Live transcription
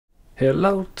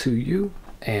Hello to you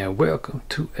and welcome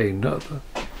to another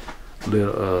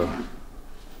little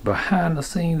behind the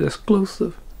scenes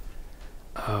exclusive.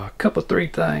 Three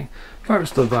things.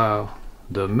 First of all,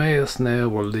 the male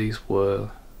snail release was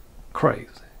crazy.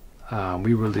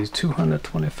 We released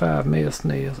 225 male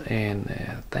snails, and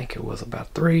I think it was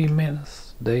about 3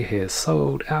 minutes they had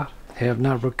sold out. Have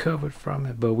not recovered from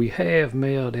it, but we have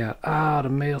mailed out all the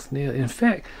male snails. In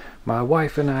fact, my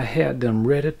wife and I had them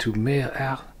ready to mail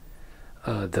out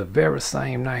the very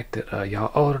same night that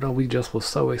y'all ordered them. We just was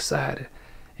so excited,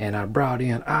 and I brought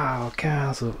in all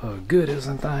kinds of goodies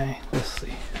and things. Let's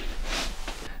see,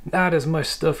 not as much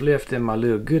stuff left in my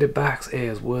little goodie box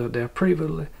as was there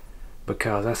previously,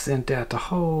 because I sent out a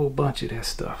whole bunch of that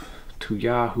stuff to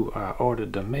y'all who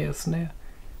ordered the male snail,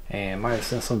 and might have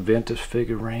sent some vintage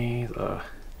figurines. I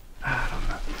don't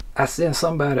know. I sent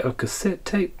somebody a cassette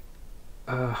tape.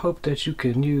 Hope that you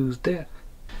can use that.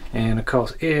 And of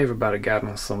course, everybody got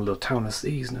on some little Tony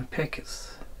seasoning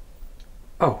packets.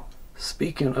 Oh,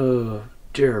 speaking of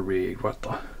jerr-rigged,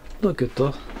 look at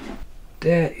this.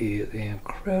 That is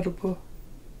incredible.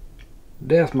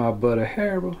 That's my buddy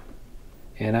Harold,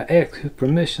 and I asked his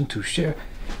permission to share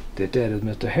that is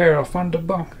Mr. Harold from the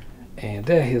Bunk, and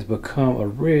that has become a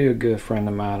real good friend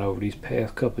of mine over these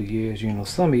past couple of years. You know,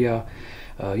 some of y'all,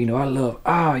 I love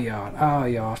all y'all, and all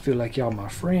y'all I feel like y'all my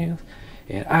friends,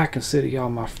 and I consider y'all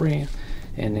my friends.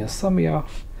 And then some of y'all,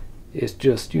 it's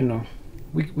just,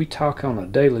 we talk on a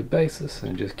daily basis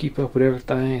and just keep up with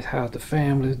everything, how the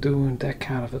family's doing, that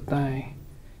kind of a thing.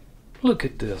 Look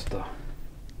at this though.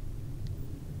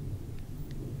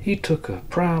 He took a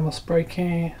primer spray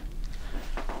can.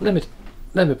 Let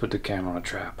me put the camera on a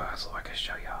tripod so I can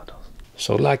show y'all those.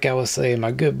 So like I was saying,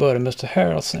 my good buddy Mr.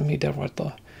 Harold sent me that right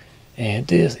there. And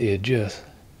this is just,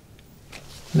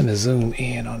 let me zoom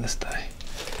in on this thing.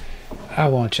 I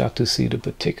want y'all to see the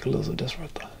particulars of this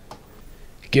right there.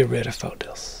 Get ready for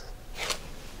this.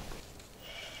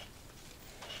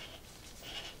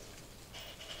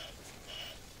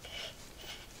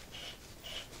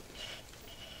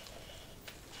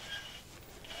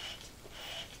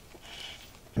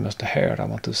 Mr. Harold, I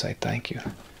want to say thank you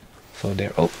for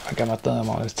that. Oh, I got my thumb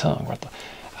on his tongue right there.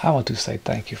 I want to say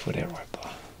thank you for that right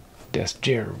there. That's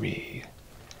jerr-rigged.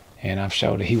 And I'm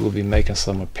sure that he will be making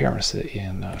some appearances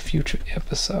in future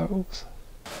episodes.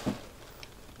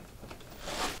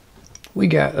 We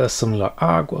got some little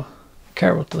agua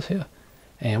characters here.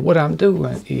 And what I'm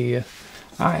doing is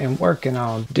I am working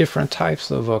on different types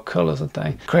of colors and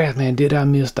things. Craftsman, did I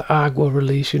miss the agua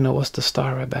release? You know, what's the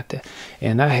story about that?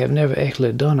 And I have never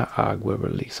actually done an agua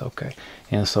release, okay?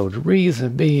 And so the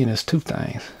reason being is two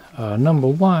things. Number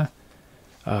one,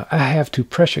 I have to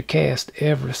pressure cast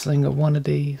every single one of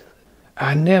these.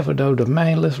 I never, though, the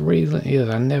mainless reason is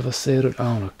I never settled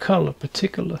on a color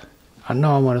particular. I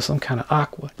know I wanted some kind of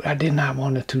aqua, but I did not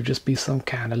want it to just be some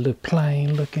kind of little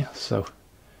plain looking. So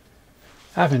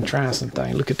I've been trying some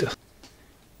things. Look at this.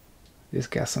 This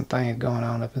got some things going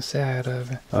on up inside of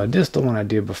it. This the one I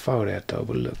did before that though,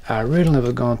 but look, I originally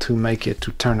was going to make it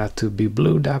to turn out to be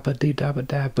blue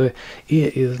da-ba-dee-da-ba-da, but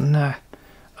it is not.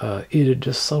 It is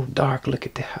just so dark. Look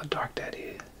at that, how dark that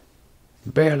is.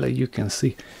 Barely you can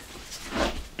see.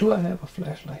 Do I have a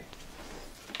flashlight?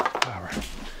 All right.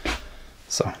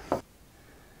 So,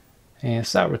 and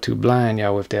sorry to blind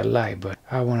y'all with that light, but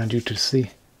I wanted you to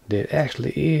see that it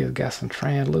actually is got some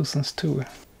translucence to it.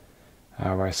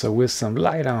 All right, so with some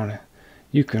light on it,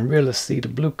 you can really see the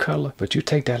blue color, but you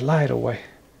take that light away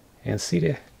and see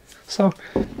that. So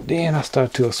then I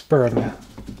start to experiment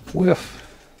with,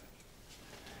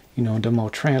 the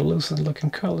more translucent looking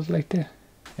colors like that.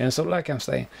 And so like I'm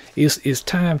saying, it's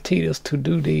time tedious to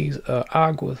do these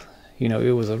aguas.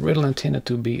 It was originally intended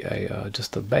to be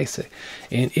just a basic.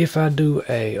 And if I do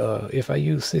if I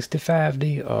use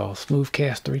 65D or smooth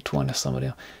cast 320, some of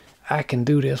them, I can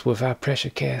do this without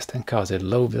pressure casting because it's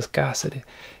low viscosity.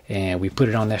 And we put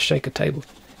it on that shaker table.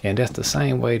 And that's the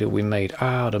same way that we made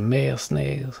all the male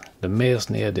snails. The male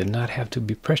snail did not have to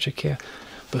be pressure cast.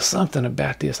 But something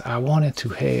about this, I wanted to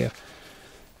have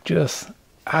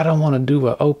I don't want to do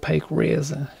an opaque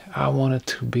resin. I want it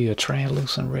to be a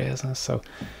translucent resin. So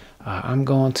I'm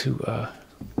going to,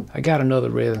 I got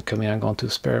another resin coming I'm going to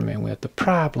experiment with. The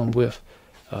problem with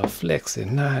Flexi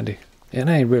 90, it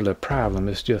ain't really a problem.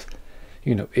 It's just,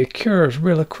 it cures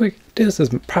really quick. This is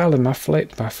probably my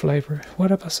flavor, what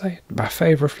did I say? My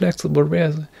favorite flexible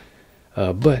resin.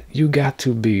 But you got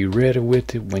to be ready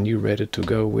with it. When you're ready to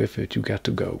go with it, you got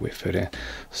to go with it. And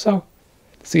so,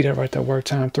 see that right there, work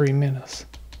time 3 minutes.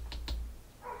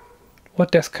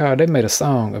 What that's called, they made a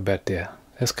song about that.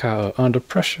 That's called Under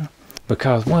Pressure.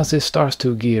 because once it starts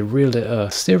to get really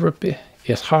syrupy,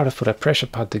 it's harder for the pressure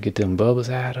pot to get them bubbles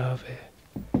out of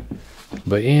it.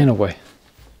 But anyway,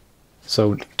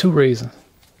 so 2 reasons.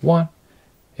 1,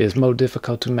 it's more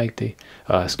difficult to make the,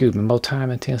 more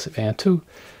time intensive. And 2,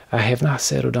 I have not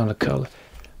settled on the color.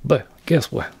 But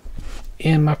guess what?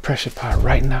 In my pressure pot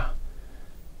right now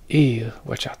is,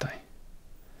 what y'all think?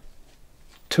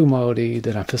 2 more of these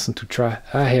that I'm fixing to try.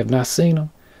 I have not seen them.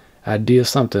 I did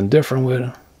something different with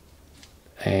them.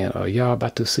 And y'all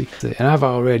about to see. And I've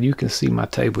already, you can see my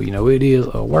table, you know, it is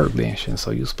a workbench. And so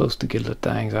you're supposed to get little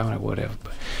things on it, whatever.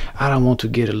 But I don't want to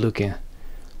get it looking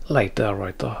like that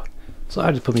right there. So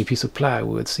I just put me a piece of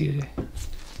plywood. See that?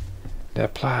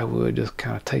 That plywood just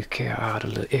kind of takes care of all the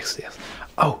little excess.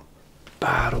 Oh,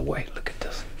 by the way, look at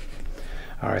this.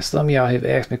 All right, some of y'all have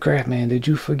asked me, Craftman, did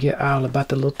you forget all about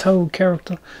the little toad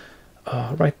character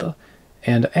right there?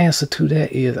 And the answer to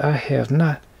that is I have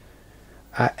not.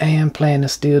 I am planning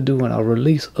still doing a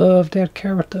release of that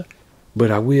character,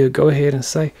 but I will go ahead and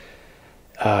say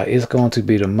it's going to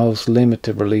be the most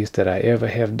limited release that I ever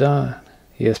have done.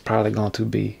 It's probably going to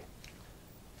be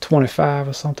 25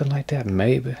 or something like that,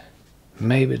 maybe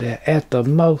that. At the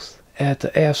most, at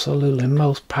the absolutely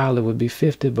most, probably would be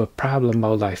 50, but probably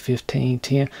more like 15,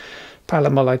 10, probably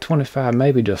more like 25,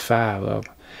 maybe just 5 of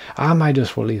them. I might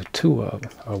just release 2 of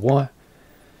them, or 1.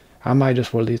 I might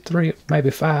just release 3, maybe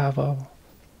 5 of them,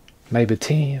 maybe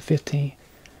 10, 15,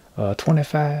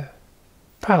 25,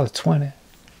 probably 20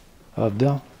 of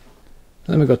them.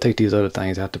 Let me go take these other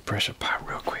things out the pressure pot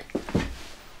real quick.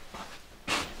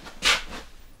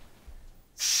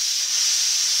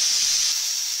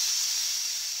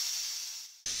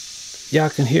 Y'all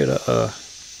can hear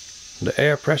the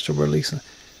air pressure releasing.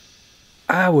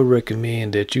 I would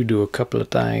recommend that you do a couple of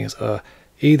things.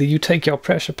 Either you take your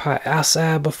pressure pot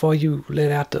outside before you let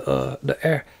out the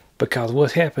air, because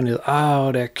what's happened is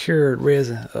all that cured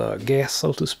resin, gas,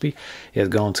 so to speak, is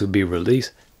going to be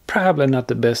released. Probably not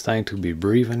the best thing to be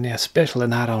breathing there, especially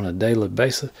not on a daily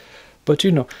basis. But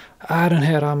you know, I done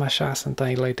had all my shots and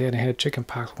things like that, and had chicken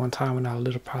pox one time when I was a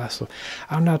little pot, so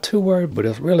I'm not too worried. But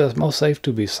it's more safe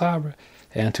to be sober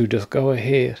and to just go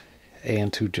ahead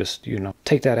and to just, you know,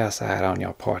 take that outside on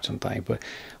your parts and things. But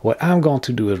what I'm going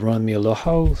to do is run me a little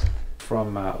hose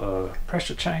from my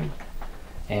pressure chamber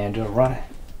and just run it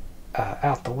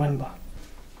out the window.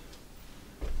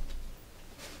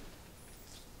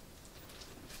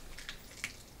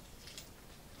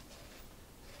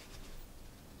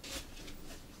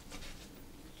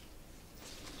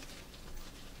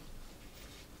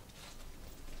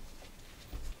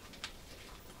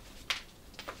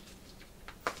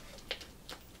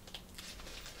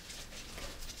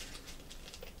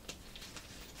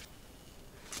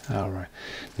 All right,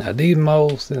 now these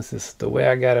molds, since it's the way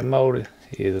I got it molded,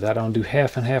 is I don't do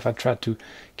half and half. I try to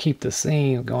keep the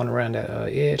seam going around that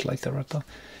edge like that right there,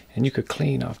 and you could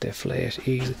clean off that flash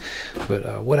easy.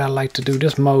 But what I like to do,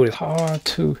 this mold is hard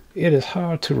to, it is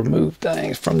hard to remove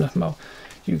things from the mold.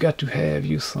 You got to have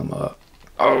you some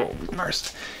oh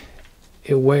mercy,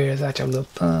 it wears out your little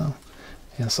thumb.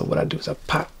 And so what I do is I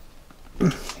pop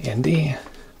and then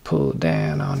pull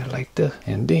down on it like this,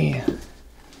 and then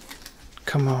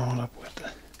come on up with the,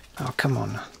 oh come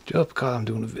on now, just because I'm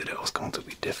doing the video it's going to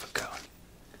be difficult.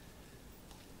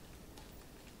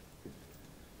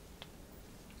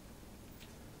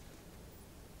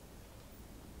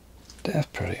 That's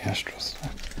pretty interesting.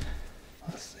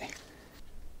 Let's see.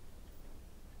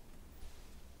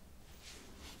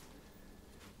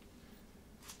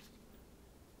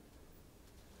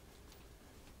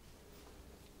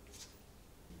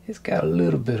 It's got a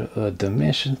little bit of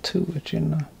dimension to it, you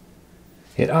know.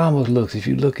 It almost looks, if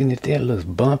you're looking at that, it looks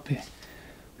bumpy,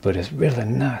 but it's really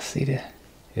not. See that?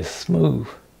 It's smooth.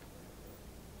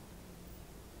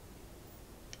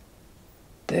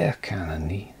 That's kind of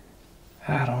neat.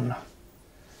 I don't know.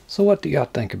 So what do y'all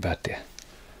think about that?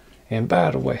 And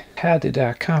by the way, how did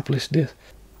I accomplish this?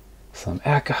 Some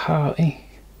alcohol ink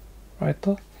right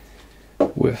there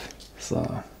with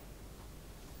some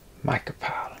mica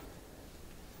powder.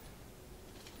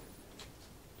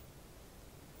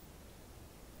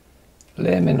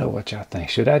 Let me know what y'all think.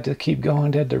 Should I just keep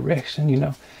going that direction, you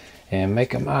know, and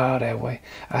make them all that way?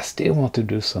 I still want to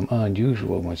do some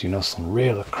unusual ones, you know, some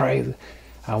real crazy.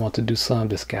 I want to do some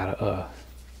that's got a,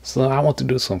 I want to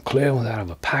do some clear ones out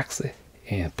of epoxy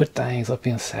and put things up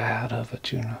inside of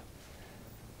it, you know.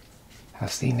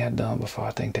 I've seen that done before.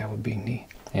 I think that would be neat.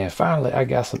 And finally, I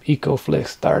got some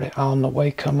EcoFlex 30 on the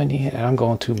way coming in, and I'm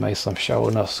going to make some show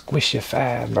enough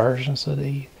squishy-fied versions of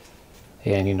these.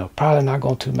 And you know, probably not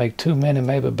going to make too many,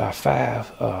 maybe about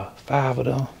five of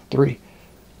them, 3,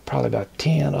 probably about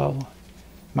 10 of them.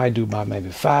 Might do about maybe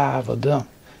 5 of them.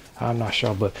 I'm not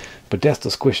sure, but that's the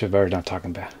squishy version I'm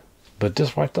talking about. But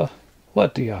this right there,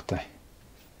 what do y'all think?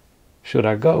 Should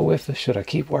I go with it? Should I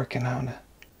keep working on it?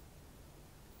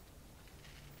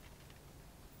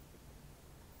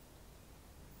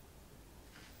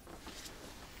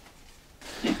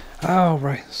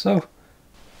 Alright, so,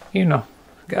 you know,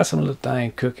 got some little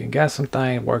thing cooking, got some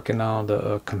thing working on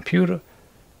the computer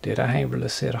that I ain't really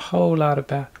said a whole lot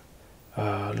about.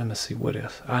 Let me see what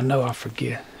else. I know I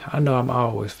forget. I know I'm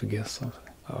always forgetting something.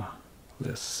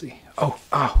 Let's see. Oh,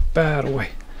 by the way,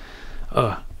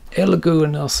 Elegoo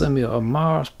and they'll send me a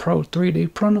Mars Pro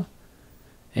 3D printer.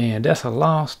 And that's a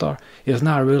Lone Star. It's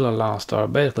not really a Lone Star.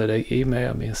 Basically, they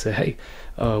emailed me and said, hey,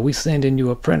 we sending you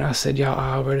a printer. I said, y'all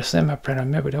already sent my printer.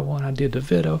 Remember that one I did the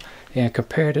video and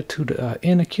compared it to the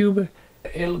Elegoo.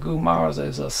 Elegoo Mars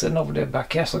is sitting over there by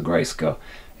Castle Grayskull.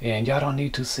 And y'all don't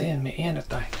need to send me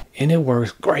anything. And it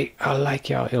works great. I like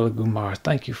y'all Elegoo Mars.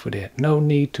 Thank you for that. No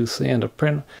need to send a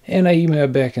printer. And they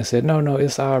emailed back and said, no,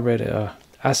 it's already,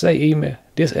 I say email.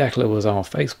 This actually was on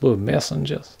Facebook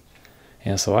Messengers.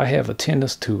 And so I have a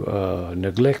tendency to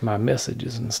neglect my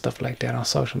messages and stuff like that on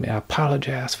social media. I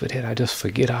apologize for that. I just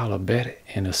forget all about it.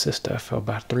 And the sister for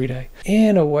about 3 days.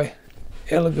 Anyway,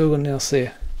 Elegoo and them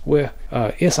said, well,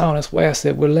 it's on its way. I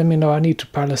said, well, let me know. I need to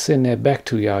probably send that back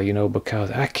to y'all, you know, because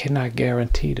I cannot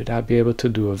guarantee that I'll be able to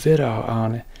do a video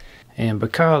on it. And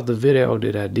because the video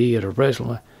that I did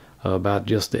originally about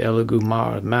just the Elegoo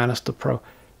Mars minus the Pro,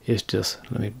 it's just,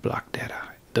 let me block that out.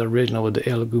 The original with the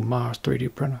Elegoo Mars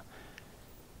 3D printer.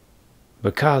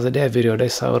 Because of that video, they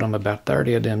sold them about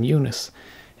 30 of them units.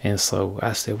 And so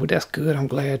I said, well, that's good. I'm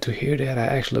glad to hear that. I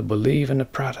actually believe in the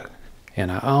product.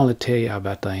 And I only tell you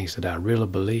about things that I really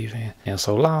believe in. And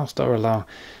so long story long,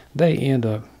 they end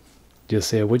up just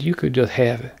saying, well, you could just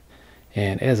have it.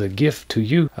 And as a gift to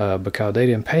you, because they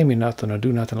didn't pay me nothing or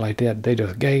do nothing like that, they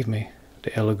just gave me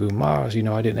the Elegoo Mars. You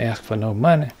know, I didn't ask for no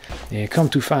money. And come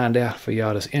to find out for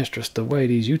y'all that's interested, the way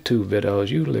these YouTube videos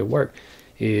usually work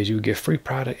is you get free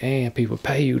product and people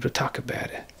pay you to talk about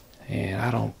it. And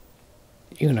I don't,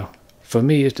 you know, for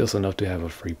me, it's just enough to have a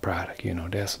free product. You know,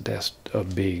 that's a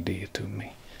big deal to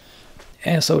me.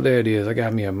 And so there it is. I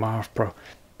got me a Mars Pro.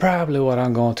 Probably what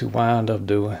I'm going to wind up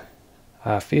doing,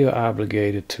 I feel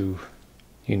obligated to,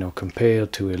 you know, compare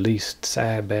to at least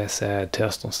side by side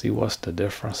test and see what's the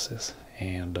differences.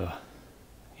 And,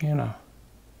 you know,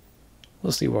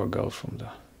 we'll see where it goes from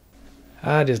there.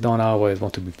 I just don't always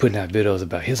want to be putting out videos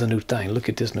about, here's a new thing, look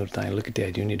at this new thing, look at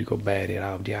that, you need to go buy it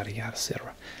out, yada, yada,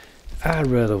 etc. I'd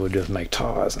rather would just make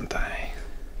toys and things.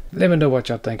 Let me know what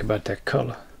y'all think about that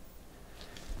color.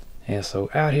 And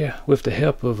so out here, with the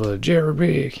help of a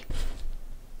jerr-rigged,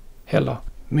 hello,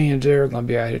 me and Jerry are going to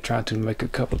be out here trying to make a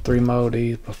couple, 3 more of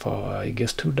these before it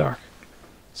gets too dark.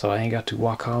 So I ain't got to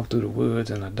walk home through the woods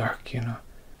in the dark, you know.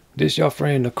 This your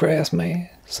friend the Craftsman,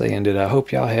 saying that I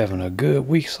hope y'all having a good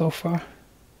week so far.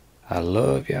 I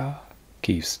love y'all.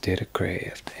 Keep steady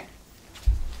crafting.